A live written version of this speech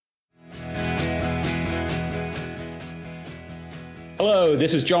Hello,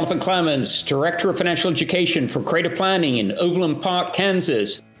 this is Jonathan Clemens, Director of Financial Education for Creative Planning in Overland Park,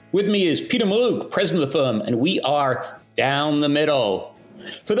 Kansas. With me is Peter Mallouk, President of the firm, and we are down the middle.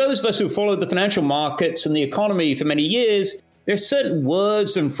 For those of us who followed the financial markets and the economy for many years, there are certain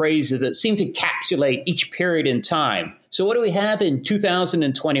words and phrases that seem to encapsulate each period in time. So what do we have in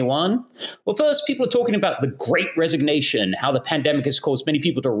 2021? Well, first, people are talking about the Great Resignation, how the pandemic has caused many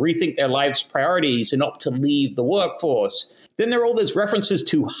people to rethink their life's priorities and opt to leave the workforce. Then there are all those references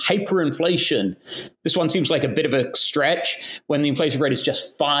to hyperinflation. This one seems like a bit of a stretch when the inflation rate is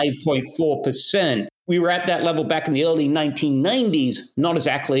just 5.4%. We were at that level back in the early 1990s, not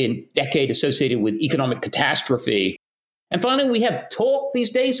exactly a decade associated with economic catastrophe. And finally, we have talk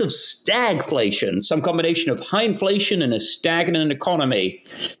these days of stagflation, some combination of high inflation and a stagnant economy.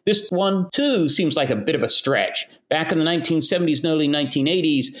 This one, too, seems like a bit of a stretch. Back in the 1970s and early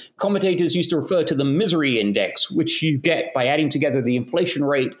 1980s, commentators used to refer to the misery index, which you get by adding together the inflation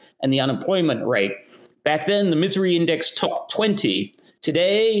rate and the unemployment rate. Back then, the misery index topped 20.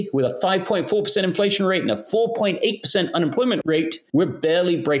 Today, with a 5.4% inflation rate and a 4.8% unemployment rate, we're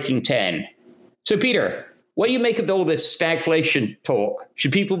barely breaking 10. So, Peter, what do you make of all this stagflation talk?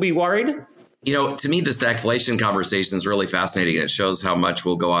 Should people be worried? You know, to me, the stagflation conversation is really fascinating. It shows how much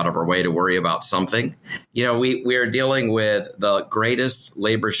we'll go out of our way to worry about something. You know, we are dealing with the greatest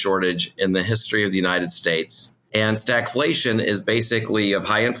labor shortage in the history of the United States. And stagflation is basically of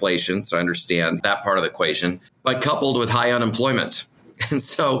high inflation. So I understand that part of the equation, but coupled with high unemployment. And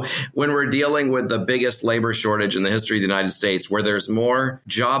so when we're dealing with the biggest labor shortage in the history of the United States, where there's more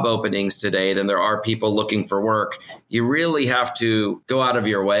job openings today than there are people looking for work, you really have to go out of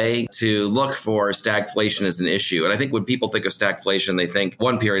your way to look for stagflation as an issue. And I think when people think of stagflation, they think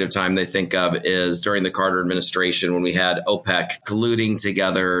one period of time they think of is during the Carter administration when we had OPEC colluding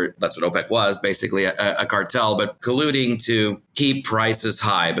together. That's what OPEC was, basically a cartel, but colluding to keep prices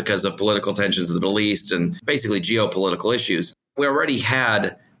high because of political tensions in the Middle East and basically geopolitical issues. We already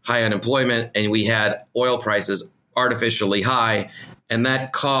had high unemployment and we had oil prices artificially high, and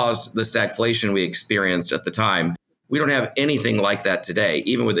that caused the stagflation we experienced at the time. We don't have anything like that today.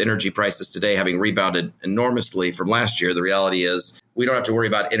 Even with energy prices today having rebounded enormously from last year, the reality is we don't have to worry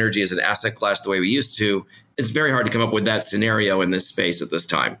about energy as an asset class the way we used to. It's very hard to come up with that scenario in this space at this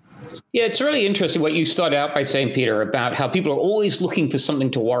time. Yeah, it's really interesting what you started out by saying, Peter, about how people are always looking for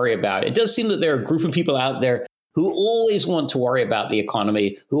something to worry about. It does seem that there are a group of people out there who always want to worry about the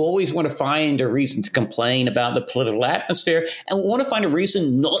economy, who always want to find a reason to complain about the political atmosphere, and want to find a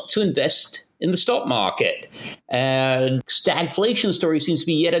reason not to invest in the stock market. And stagflation story seems to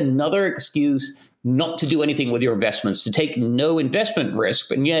be yet another excuse not to do anything with your investments, to take no investment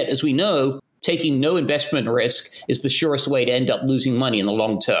risk. And yet, as we know, taking no investment risk is the surest way to end up losing money in the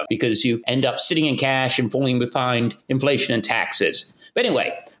long term, because you end up sitting in cash and falling behind inflation and taxes. But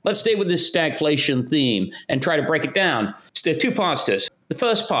anyway, let's stay with this stagflation theme and try to break it down. There are two parts to this. The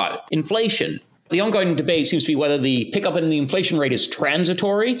first part, inflation. The ongoing debate seems to be whether the pickup in the inflation rate is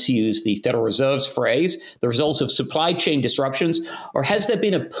transitory, to use the Federal Reserve's phrase, the result of supply chain disruptions, or has there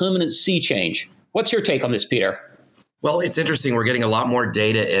been a permanent sea change? What's your take on this, Peter? Well, it's interesting. We're getting a lot more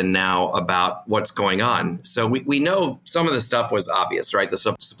data in now about what's going on. So we know some of the stuff was obvious, right? The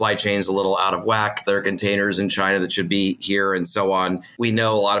supply chain's a little out of whack. There are containers in China that should be here and so on. We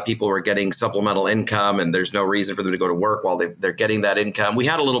know a lot of people were getting supplemental income and there's no reason for them to go to work while they're getting that income. We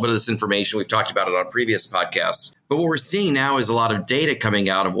had a little bit of this information. We've talked about it on previous podcasts. But what we're seeing now is a lot of data coming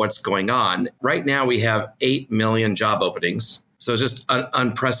out of what's going on. Right now, we have 8 million job openings. So it's just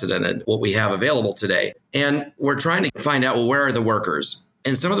unprecedented what we have available today. And we're trying to find out, well, where are the workers?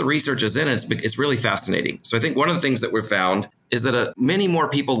 And some of the research is in it. It's really fascinating. So I think one of the things that we've found is that many more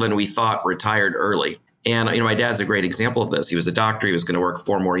people than we thought retired early. And, my dad's a great example of this. He was a doctor. He was going to work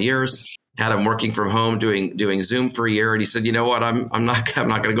 4 more years, had him working from home, doing Zoom for a year. And he said, you know what, I'm not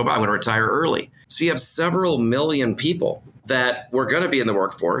going to go back. I'm going to retire early. So you have several million people that were going to be in the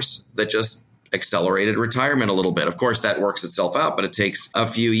workforce that just accelerated retirement a little bit. Of course, that works itself out, but it takes a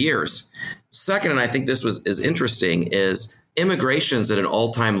few years. Second, and I think this is interesting, is immigration's at an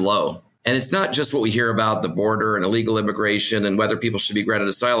all-time low. And it's not just what we hear about the border and illegal immigration and whether people should be granted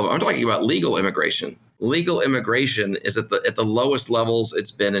asylum. I'm talking about legal immigration. Legal immigration is at the lowest levels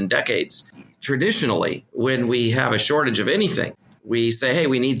it's been in decades. Traditionally, when we have a shortage of anything, we say, hey,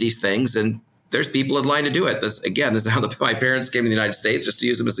 we need these things, and there's people in line to do it. This is how my parents came to the United States, just to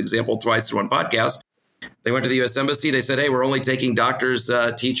use them as an example twice in one podcast. They went to the U.S. Embassy. They said, hey, we're only taking doctors,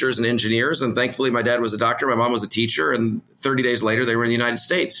 teachers, and engineers. And thankfully, my dad was a doctor. My mom was a teacher. And 30 days later, they were in the United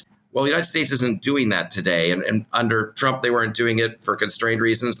States. Well, the United States isn't doing that today. And under Trump, they weren't doing it for constrained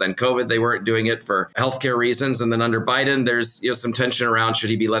reasons. Then COVID, they weren't doing it for healthcare reasons. And then under Biden, there's some tension around should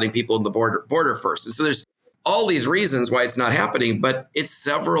he be letting people in the border first. And so there's all these reasons why it's not happening, but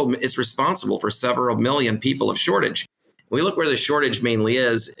it's responsible for several million people of shortage. We look where the shortage mainly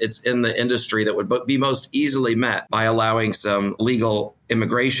is. It's in the industry that would be most easily met by allowing some legal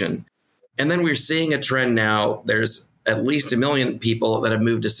immigration. And then we're seeing a trend now. There's at least 1 million people that have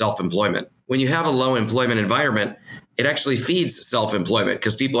moved to self-employment. When you have a low employment environment, it actually feeds self-employment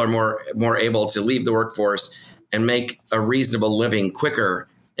because people are more able to leave the workforce and make a reasonable living quicker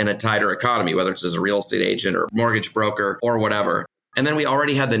in a tighter economy, whether it's as a real estate agent or mortgage broker or whatever. And then we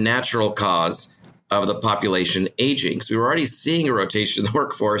already had the natural cause of the population aging. So we were already seeing a rotation in the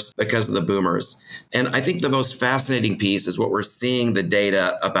workforce because of the boomers. And I think the most fascinating piece is what we're seeing the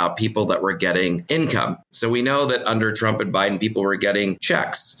data about people that were getting income. So we know that under Trump and Biden, people were getting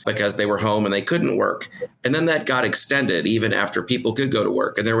checks because they were home and they couldn't work. And then that got extended even after people could go to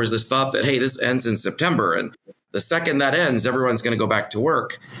work. And there was this thought that, hey, this ends in September. And the second that ends, everyone's going to go back to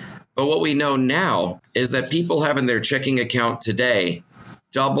work. But what we know now is that people have in their checking account today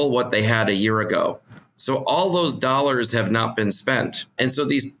double what they had a year ago. So all those dollars have not been spent. And so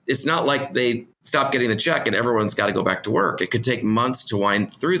it's not like they stop getting the check and everyone's got to go back to work. It could take months to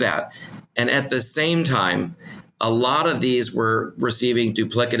wind through that. And at the same time, a lot of these were receiving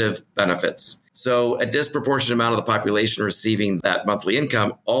duplicative benefits. So a disproportionate amount of the population receiving that monthly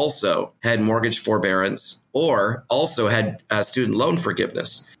income also had mortgage forbearance or also had student loan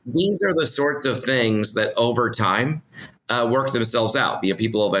forgiveness. These are the sorts of things that over time work themselves out.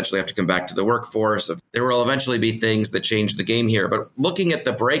 People will eventually have to come back to the workforce. There will eventually be things that change the game here. But looking at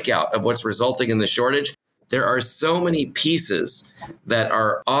the breakout of what's resulting in the shortage, there are so many pieces that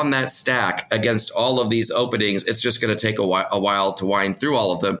are on that stack against all of these openings. It's just going to take a while to wind through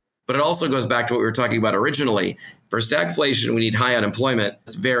all of them. But it also goes back to what we were talking about originally. For stagflation, we need high unemployment.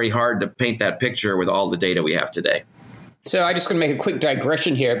 It's very hard to paint that picture with all the data we have today. So I'm just going to make a quick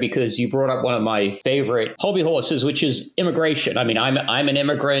digression here because you brought up one of my favorite hobby horses, which is immigration. I mean, I'm an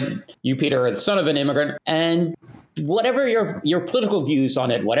immigrant. You, Peter, are the son of an immigrant. And whatever your political views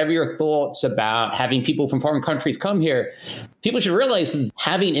on it, whatever your thoughts about having people from foreign countries come here, people should realize that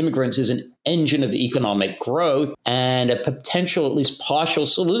having immigrants is an engine of economic growth and a potential, at least partial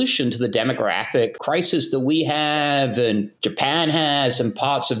solution to the demographic crisis that we have and Japan has and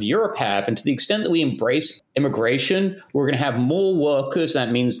parts of Europe have. And to the extent that we embrace immigration, we're going to have more workers.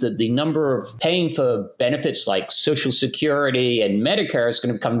 That means that the number of paying for benefits like Social Security and Medicare is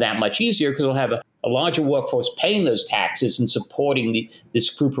going to become that much easier because we'll have a larger workforce paying those taxes and supporting this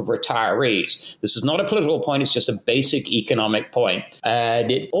group of retirees. This is not a political point. It's just a basic economic point.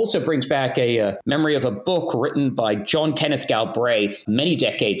 And it also brings back a memory of a book written by John Kenneth Galbraith many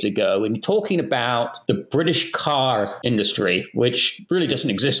decades ago and talking about the British car industry, which really doesn't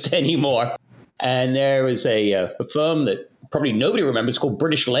exist anymore. And there was a firm that probably nobody remembers called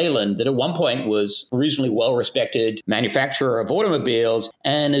British Leyland that at one point was a reasonably well-respected manufacturer of automobiles.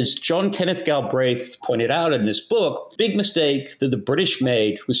 And as John Kenneth Galbraith pointed out in this book, the big mistake that the British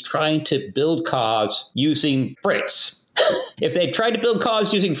made was trying to build cars using Brits. If they'd tried to build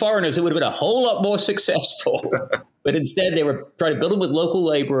cars using foreigners, it would have been a whole lot more successful. But instead, they were trying to build them with local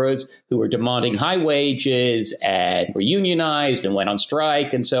laborers who were demanding high wages and were unionized and went on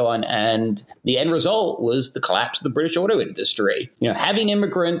strike and so on. And the end result was the collapse of the British auto industry. You know, having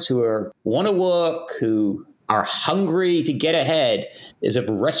immigrants who want to work, who are hungry to get ahead is a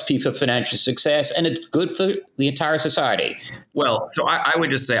recipe for financial success, and it's good for the entire society. Well, so I would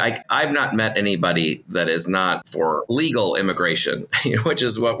just say I've not met anybody that is not for legal immigration, which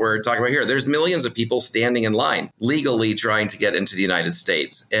is what we're talking about here. There's millions of people standing in line legally trying to get into the United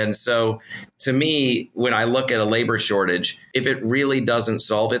States. And so to me, when I look at a labor shortage, if it really doesn't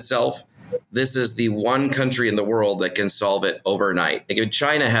solve itself, this is the one country in the world that can solve it overnight. Like if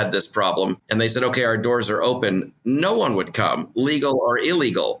China had this problem and they said, okay, our doors are open, no one would come, legal or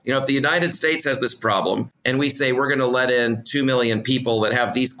illegal. You know, if the United States has this problem and we say we're going to let in 2 million people that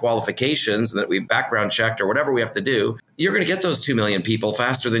have these qualifications and that we've background checked or whatever we have to do, you're going to get those 2 million people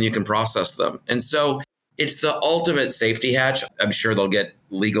faster than you can process them. And so it's the ultimate safety hatch. I'm sure they'll get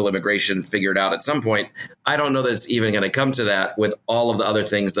legal immigration figured out at some point. I don't know that it's even going to come to that with all of the other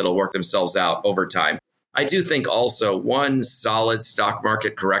things that'll work themselves out over time. I do think also one solid stock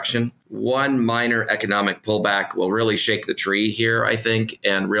market correction, one minor economic pullback will really shake the tree here, I think,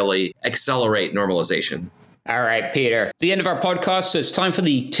 and really accelerate normalization. All right, Peter. The end of our podcast, so it's time for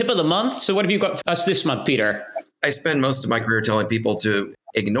the tip of the month. So what have you got for us this month, Peter? I spend most of my career telling people to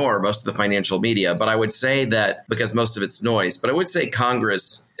ignore most of the financial media. But I would say that because most of it's noise, but I would say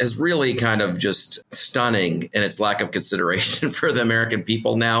Congress is really kind of just stunning in its lack of consideration for the American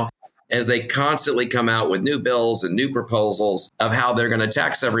people now, as they constantly come out with new bills and new proposals of how they're going to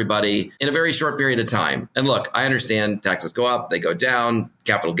tax everybody in a very short period of time. And look, I understand taxes go up, they go down,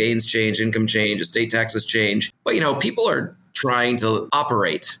 capital gains change, income change, estate taxes change. But, people are trying to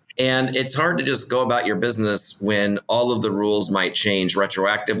operate. And it's hard to just go about your business when all of the rules might change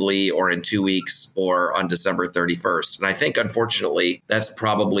retroactively or in 2 weeks or on December 31st. And I think, unfortunately, that's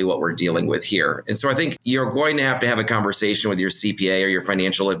probably what we're dealing with here. And so I think you're going to have a conversation with your CPA or your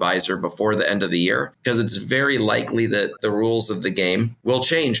financial advisor before the end of the year, because it's very likely that the rules of the game will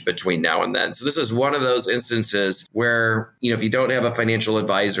change between now and then. So this is one of those instances where, if you don't have a financial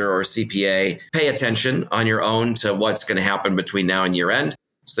advisor or CPA, pay attention on your own to what's going to happen between now and year end,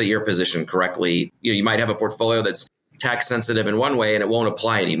 so that you're positioned correctly. You might have a portfolio that's tax sensitive in one way and it won't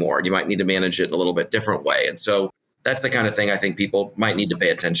apply anymore. You might need to manage it in a little bit different way. And so that's the kind of thing I think people might need to pay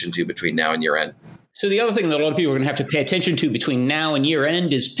attention to between now and year end. So the other thing that a lot of people are going to have to pay attention to between now and year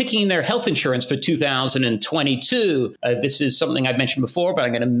end is picking their health insurance for 2022. This is something I've mentioned before, but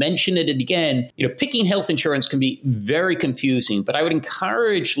I'm going to mention it again. Picking health insurance can be very confusing, but I would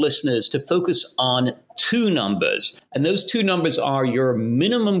encourage listeners to focus on two numbers. And those two numbers are your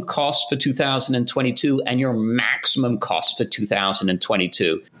minimum cost for 2022 and your maximum cost for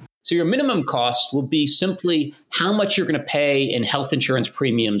 2022. So your minimum cost will be simply how much you're going to pay in health insurance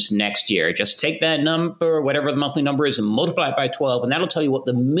premiums next year. Just take that number, whatever the monthly number is, and multiply it by 12, and that'll tell you what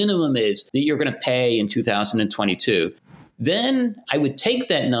the minimum is that you're going to pay in 2022. Then I would take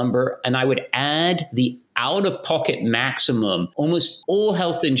that number and I would add the out-of-pocket maximum. Almost all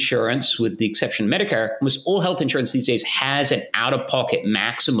health insurance, with the exception of Medicare, almost all health insurance these days has an out-of-pocket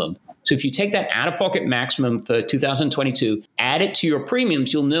maximum. So if you take that out-of-pocket maximum for 2022, add it to your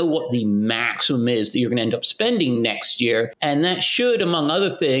premiums, you'll know what the maximum is that you're going to end up spending next year. And that should, among other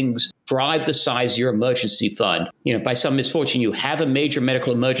things, drive the size of your emergency fund. By some misfortune, you have a major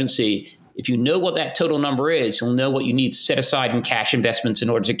medical emergency. If you know what that total number is, you'll know what you need to set aside in cash investments in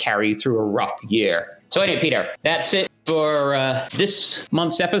order to carry you through a rough year. So anyway, Peter, that's it for this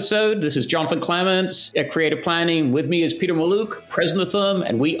month's episode. This is Jonathan Clements at Creative Planning. With me is Peter Mallouk, president of the firm,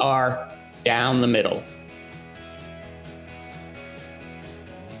 and we are Down the Middle.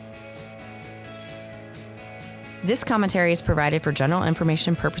 This commentary is provided for general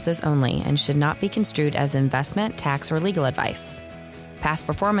information purposes only and should not be construed as investment, tax, or legal advice. Past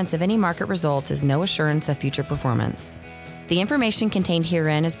performance of any market results is no assurance of future performance. The information contained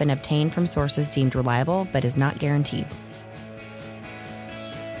herein has been obtained from sources deemed reliable but is not guaranteed.